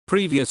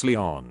Previously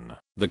on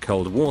the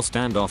Cold War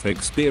standoff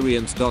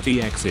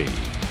Experience.EXE.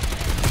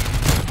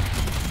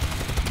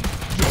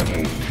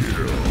 Double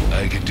kill.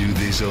 I could do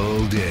this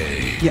all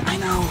day. Yeah, I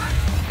know.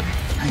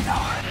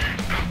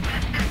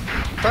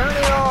 Turn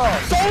it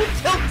off! So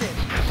tilted!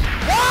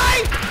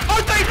 Why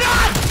are they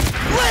not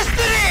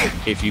listening?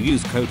 If you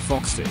use code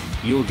Foxy,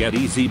 you'll get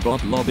easy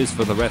bot lobbies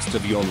for the rest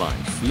of your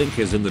life. Link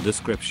is in the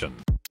description.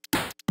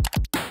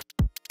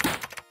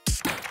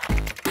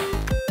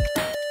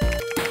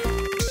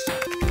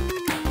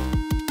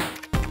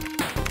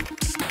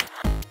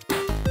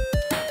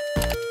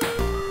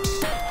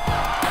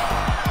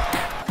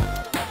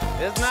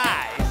 It's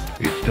nice.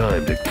 It's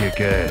time to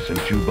kick ass and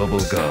chew bubble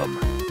gum.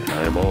 And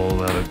I'm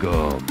all out of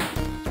gum.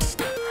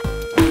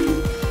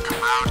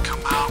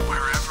 Come out,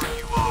 wherever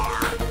you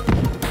are.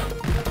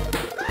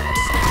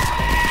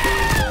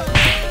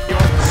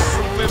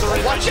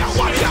 Watch out,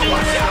 watch out,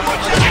 watch out,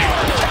 watch out!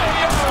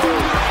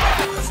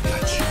 I've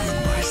got you in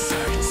my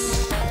sights.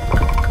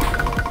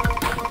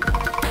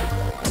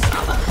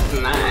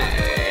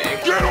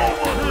 Nice. Get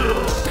over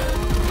here!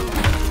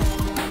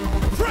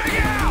 Frag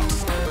out!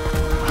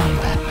 I'm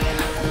Batman.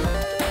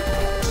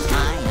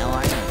 Hi, how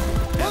are you?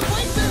 What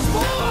place is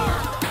for?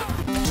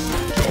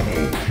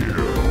 Double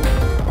kill.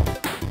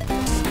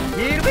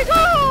 Here we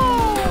go!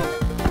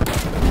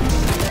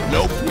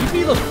 Nope. Leave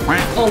me the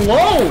crap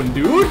alone,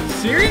 dude!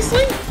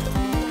 Seriously?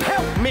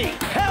 Help me!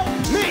 Help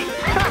me!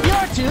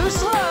 You're too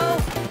slow.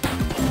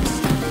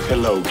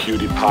 Hello,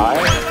 cutie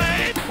pie.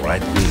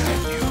 Right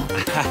behind you.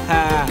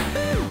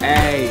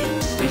 Hey,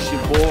 it's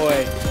your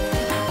boy,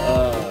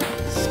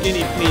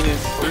 Skinny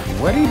Penis.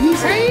 What did he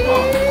say?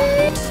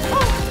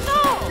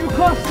 You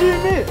can't see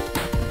me!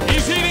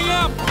 He's heating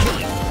up!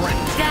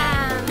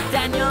 Damn,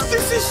 Daniel.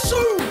 This is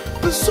so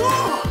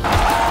bizarre!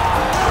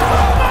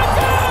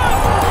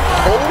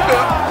 Hold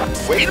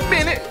up. Wait a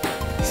minute.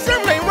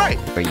 Something ain't right.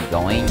 Where you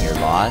going? You're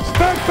lost?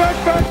 Back.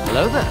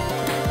 Hello there.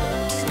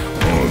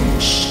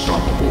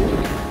 Unstoppable.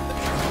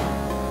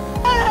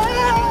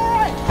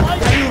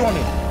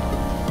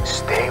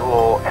 Stay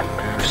low and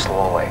move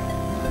slowly.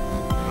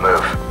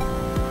 Move.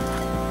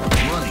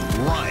 Running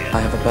riot. I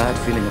have a bad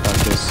feeling about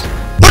this.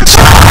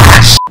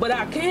 But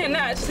I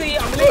cannot see,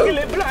 I'm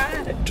legally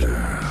blind.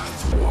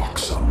 Death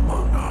walks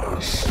among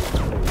us.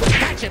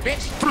 Gotcha,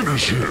 bitch!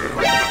 Finish him.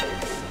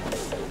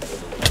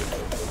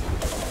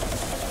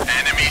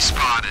 Enemy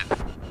spotted.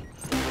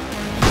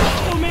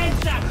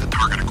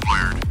 Target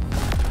acquired.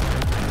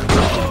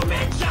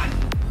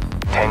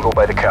 Tango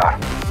by the car.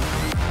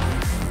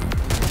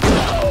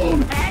 Oh,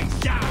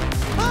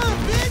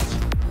 bitch!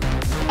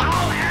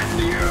 I'll end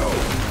you.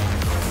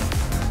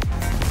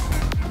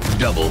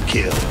 Double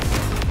kill.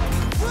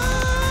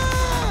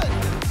 Run!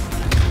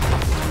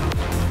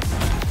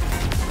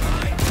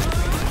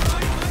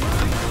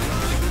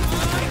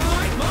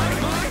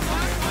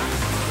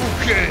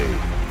 Okay.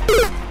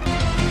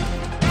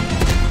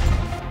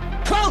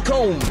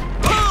 Falcon!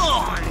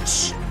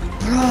 Punch!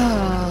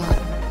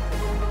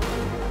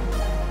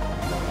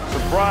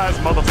 Surprise,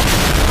 motherfucker.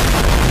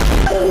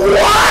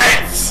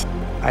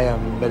 I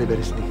am very,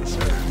 very sneaky,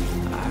 sir.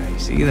 I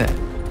see that.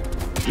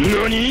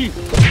 Nani?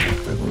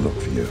 I will look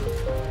for you.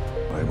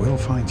 I will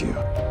find you.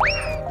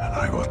 And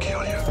I will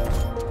kill you.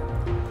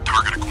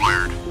 Target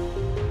acquired.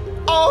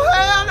 Oh,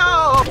 hell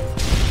no!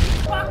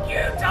 Fuck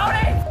you,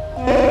 Tony!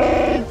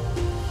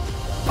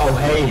 Oh,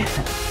 hey.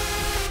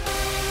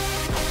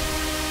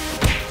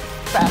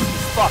 Fast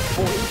as fuck,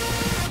 boy.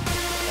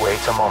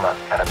 Wait a moment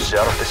and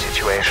observe the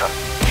situation.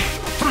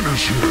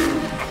 Finish him.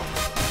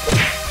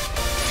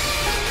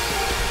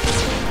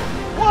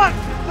 What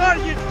are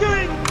you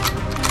doing?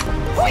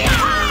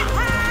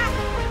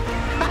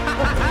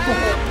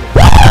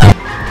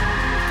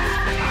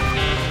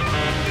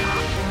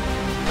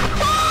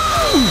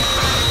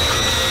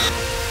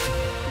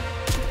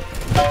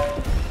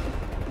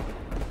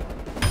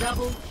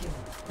 Double kill.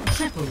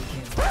 Triple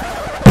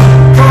kill.